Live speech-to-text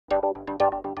We're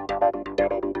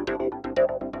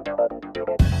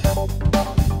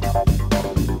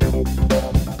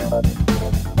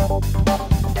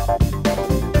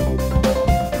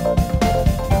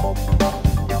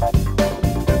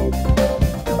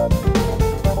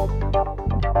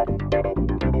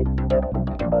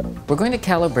going to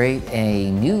calibrate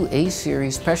a new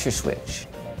A-series pressure switch.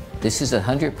 This is a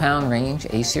 100-pound range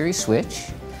A-series switch,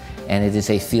 and it is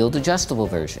a field adjustable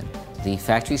version. The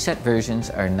factory set versions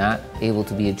are not able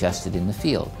to be adjusted in the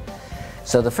field.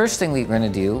 So the first thing we're going to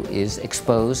do is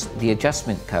expose the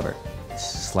adjustment cover. It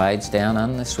slides down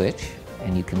on the switch,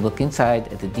 and you can look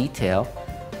inside at the detail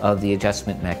of the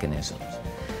adjustment mechanisms.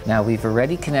 Now we've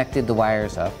already connected the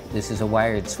wires up. This is a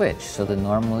wired switch, so the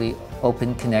normally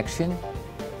open connection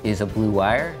is a blue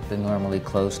wire, the normally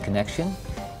closed connection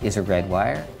is a red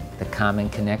wire, the common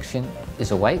connection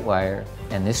is a white wire,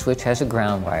 and this switch has a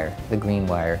ground wire, the green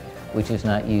wire, which is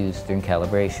not used during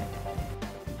calibration.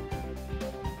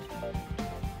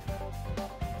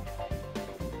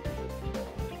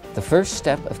 The first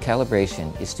step of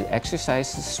calibration is to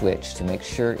exercise the switch to make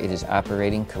sure it is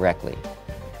operating correctly.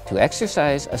 To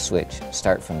exercise a switch,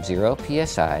 start from 0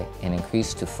 psi and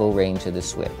increase to full range of the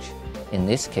switch. In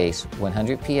this case,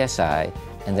 100 psi,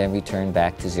 and then return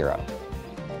back to 0.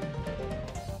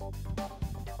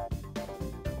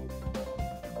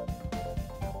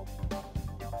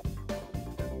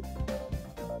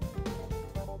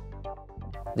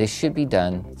 This should be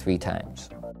done 3 times.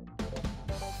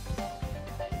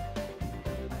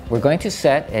 We're going to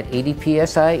set at 80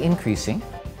 psi increasing.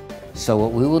 So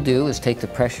what we will do is take the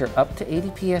pressure up to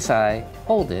 80 psi,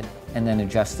 hold it, and then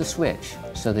adjust the switch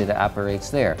so that it operates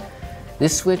there.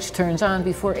 This switch turns on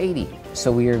before 80, so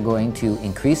we are going to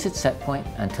increase its set point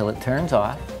until it turns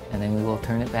off, and then we will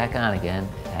turn it back on again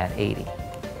at 80.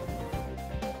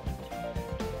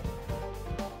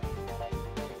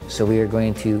 So we are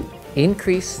going to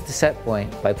increase the set point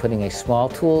by putting a small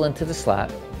tool into the slot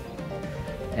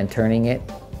and turning it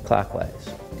clockwise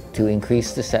to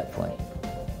increase the set point.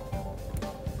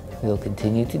 We'll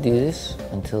continue to do this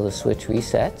until the switch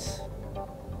resets,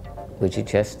 which it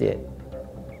just did.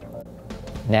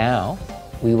 Now,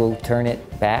 we will turn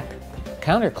it back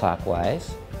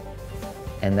counterclockwise,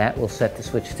 and that will set the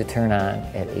switch to turn on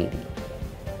at 80.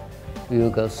 We will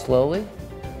go slowly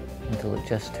until it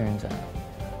just turns on.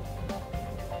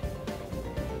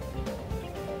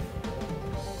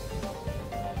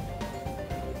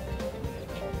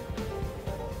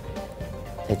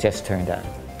 It just turned on.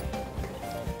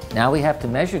 Now we have to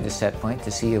measure the set point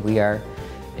to see if we are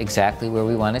exactly where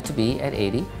we want it to be at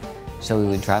 80. So we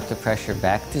would drop the pressure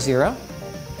back to 0.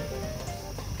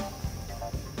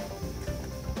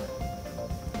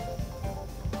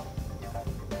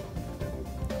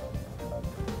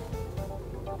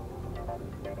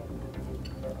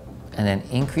 And then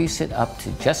increase it up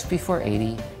to just before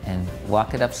 80 and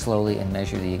walk it up slowly and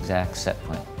measure the exact set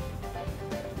point.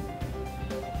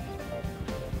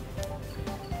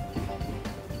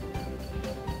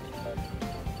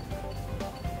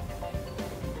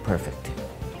 Perfect.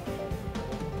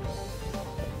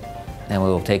 Then we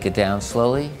will take it down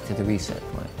slowly to the reset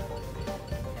point,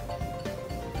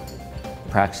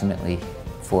 approximately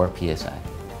 4 psi.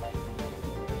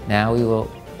 Now we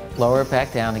will lower it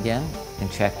back down again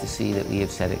and check to see that we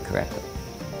have set it correctly.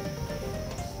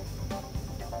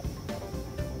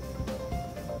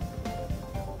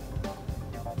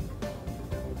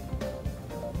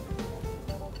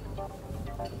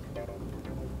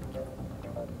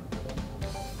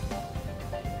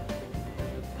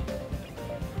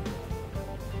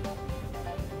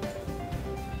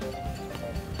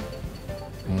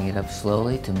 Bring it up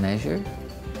slowly to measure.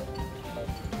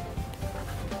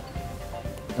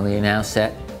 And we are now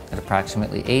set at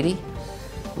approximately 80.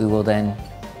 We will then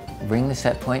bring the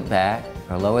set point back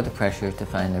or lower the pressure to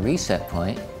find the reset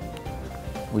point,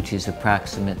 which is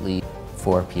approximately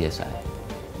 4 psi.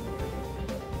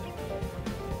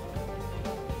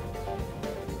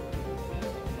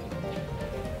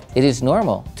 It is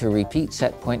normal to repeat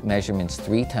set point measurements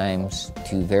 3 times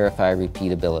to verify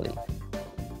repeatability.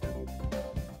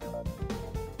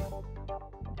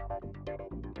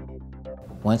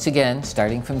 Once again,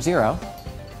 starting from 0,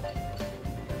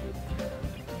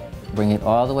 bring it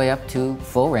all the way up to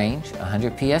full range,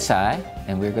 100 psi,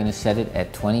 and we're going to set it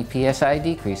at 20 psi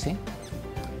decreasing.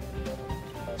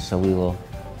 So we will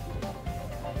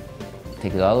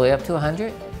take it all the way up to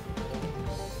 100,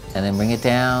 and then bring it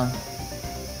down,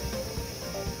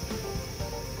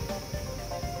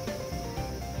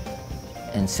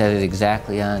 and set it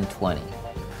exactly on 20.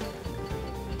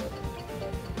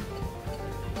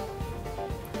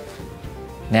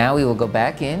 Now we will go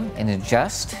back in and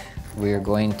adjust we're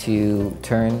going to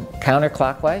turn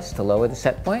counterclockwise to lower the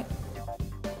set point.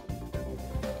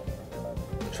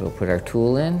 So we'll put our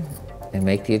tool in and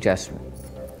make the adjustment.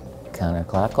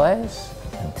 Counterclockwise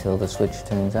until the switch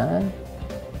turns on.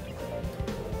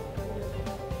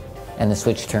 And the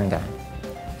switch turned on.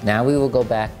 Now we will go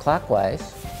back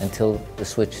clockwise until the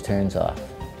switch turns off.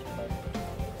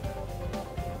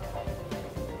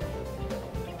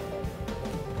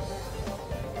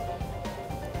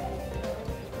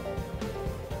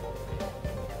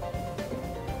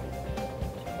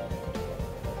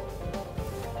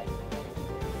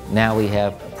 Now we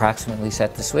have approximately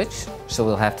set the switch, so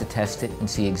we'll have to test it and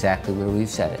see exactly where we've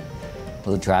set it.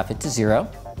 We'll drop it to 0.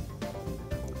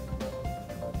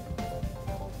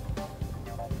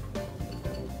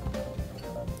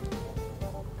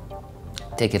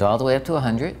 Take it all the way up to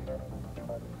 100.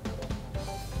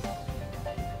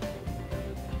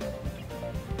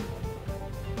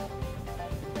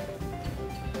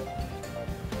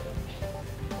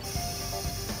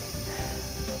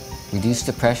 Reduce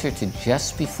the pressure to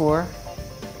just before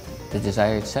the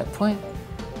desired set point.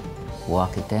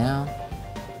 Walk it down,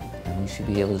 and we should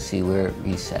be able to see where it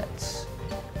resets.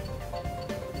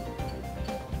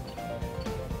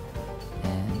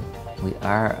 And we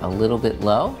are a little bit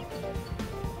low.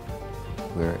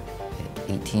 We're at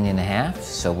 18.5,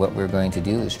 so what we're going to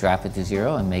do is drop it to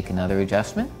 0 and make another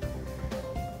adjustment.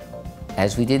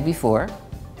 As we did before,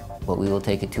 but we will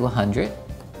take it to 100.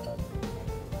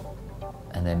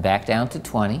 And then back down to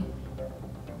 20,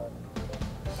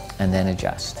 and then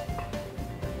adjust.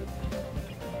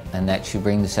 And that should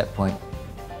bring the set point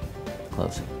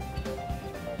closer.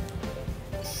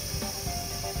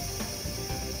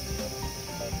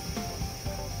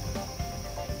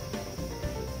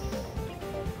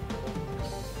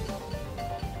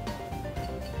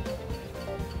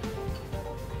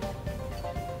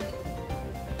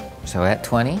 So at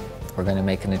 20, we're going to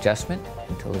make an adjustment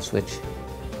until the switch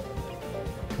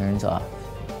turns off.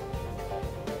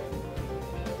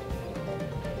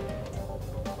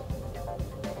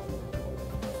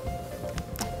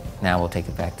 Now we'll take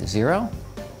it back to 0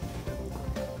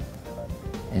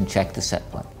 and check the set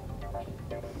point.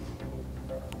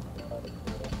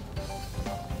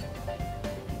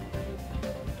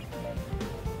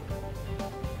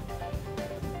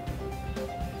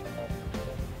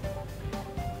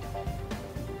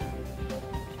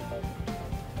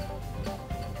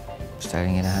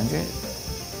 Starting at 100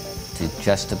 to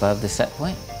just above the set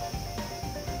point.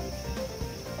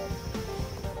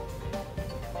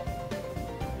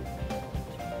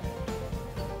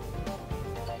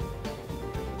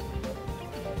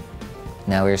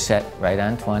 Now we're set right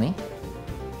on 20.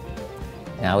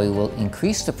 Now we will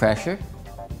increase the pressure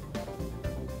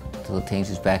until it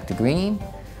changes back to green,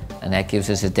 and that gives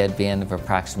us a deadband of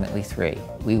approximately 3.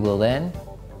 We will then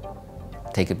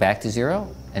take it back to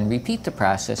 0 and repeat the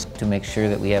process to make sure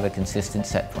that we have a consistent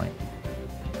set point.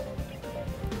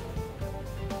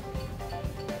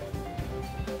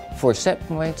 For set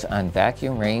points on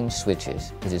vacuum range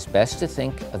switches, it is best to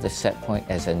think of the set point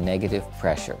as a negative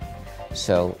pressure.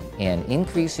 So an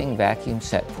increasing vacuum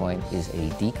set point is a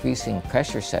decreasing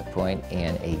pressure set point,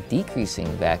 and a decreasing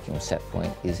vacuum set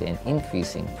point is an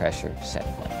increasing pressure set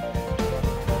point.